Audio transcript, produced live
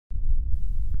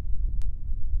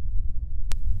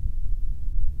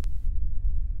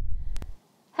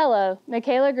Hello,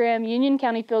 Mikayla Graham, Union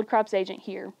County Field Crops Agent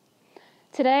here.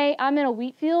 Today I'm in a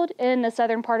wheat field in the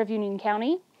southern part of Union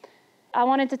County. I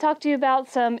wanted to talk to you about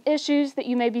some issues that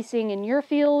you may be seeing in your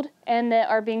field and that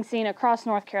are being seen across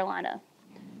North Carolina.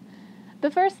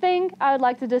 The first thing I would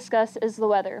like to discuss is the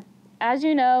weather. As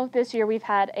you know, this year we've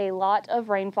had a lot of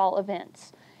rainfall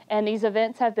events, and these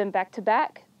events have been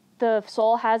back-to-back. The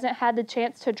soil hasn't had the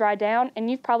chance to dry down, and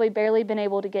you've probably barely been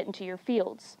able to get into your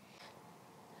fields.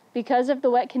 Because of the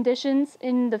wet conditions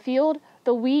in the field,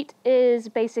 the wheat is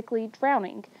basically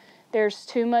drowning. There's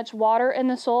too much water in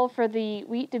the soil for the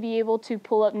wheat to be able to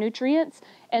pull up nutrients,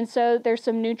 and so there's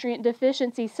some nutrient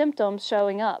deficiency symptoms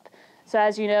showing up. So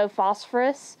as you know,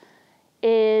 phosphorus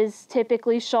is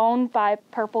typically shown by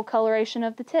purple coloration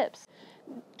of the tips.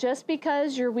 Just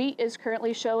because your wheat is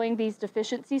currently showing these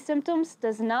deficiency symptoms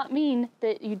does not mean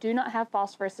that you do not have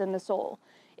phosphorus in the soil.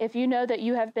 If you know that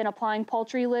you have been applying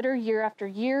poultry litter year after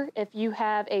year, if you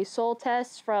have a soil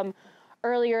test from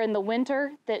earlier in the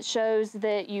winter that shows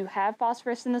that you have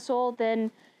phosphorus in the soil, then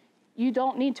you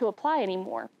don't need to apply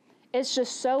anymore. It's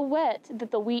just so wet that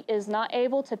the wheat is not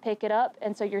able to pick it up,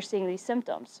 and so you're seeing these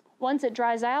symptoms. Once it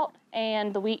dries out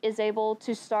and the wheat is able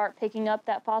to start picking up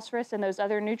that phosphorus and those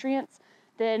other nutrients,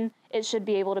 then it should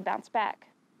be able to bounce back.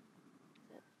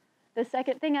 The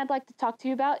second thing I'd like to talk to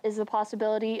you about is the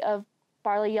possibility of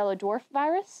barley yellow dwarf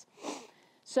virus.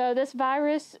 So this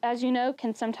virus, as you know,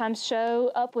 can sometimes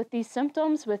show up with these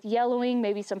symptoms with yellowing,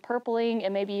 maybe some purpling,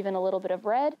 and maybe even a little bit of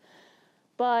red.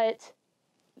 But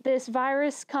this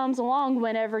virus comes along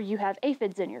whenever you have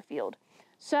aphids in your field.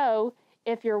 So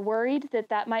if you're worried that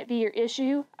that might be your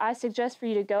issue, I suggest for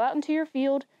you to go out into your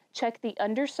field, check the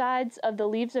undersides of the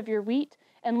leaves of your wheat,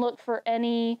 and look for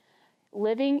any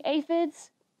living aphids,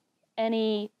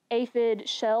 any aphid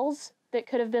shells that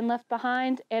could have been left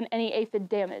behind, and any aphid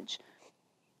damage.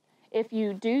 If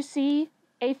you do see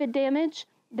aphid damage,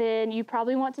 then you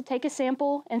probably want to take a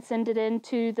sample and send it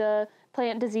into the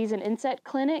Plant Disease and Insect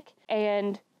Clinic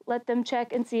and let them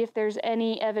check and see if there's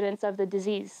any evidence of the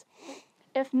disease.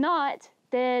 If not,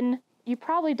 then you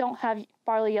probably don't have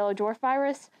barley yellow dwarf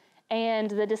virus, and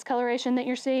the discoloration that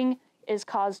you're seeing is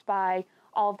caused by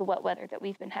all of the wet weather that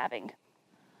we've been having.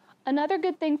 Another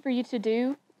good thing for you to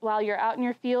do while you're out in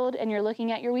your field and you're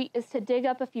looking at your wheat is to dig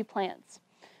up a few plants.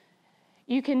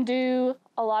 You can do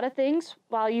a lot of things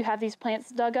while you have these plants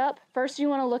dug up. First, you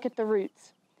want to look at the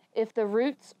roots. If the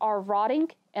roots are rotting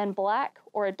and black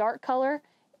or a dark color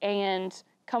and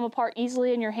come apart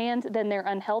easily in your hand, then they're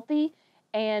unhealthy,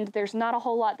 and there's not a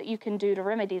whole lot that you can do to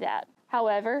remedy that.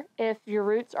 However, if your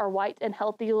roots are white and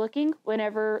healthy looking,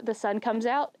 whenever the sun comes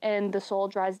out and the soil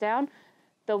dries down,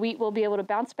 the wheat will be able to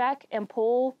bounce back and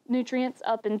pull nutrients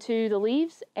up into the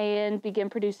leaves and begin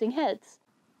producing heads.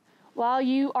 While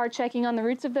you are checking on the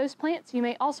roots of those plants, you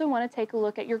may also want to take a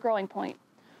look at your growing point.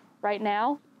 Right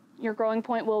now, your growing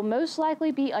point will most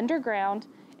likely be underground,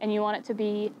 and you want it to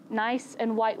be nice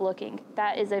and white looking.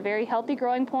 That is a very healthy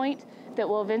growing point that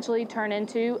will eventually turn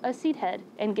into a seed head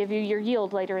and give you your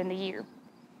yield later in the year.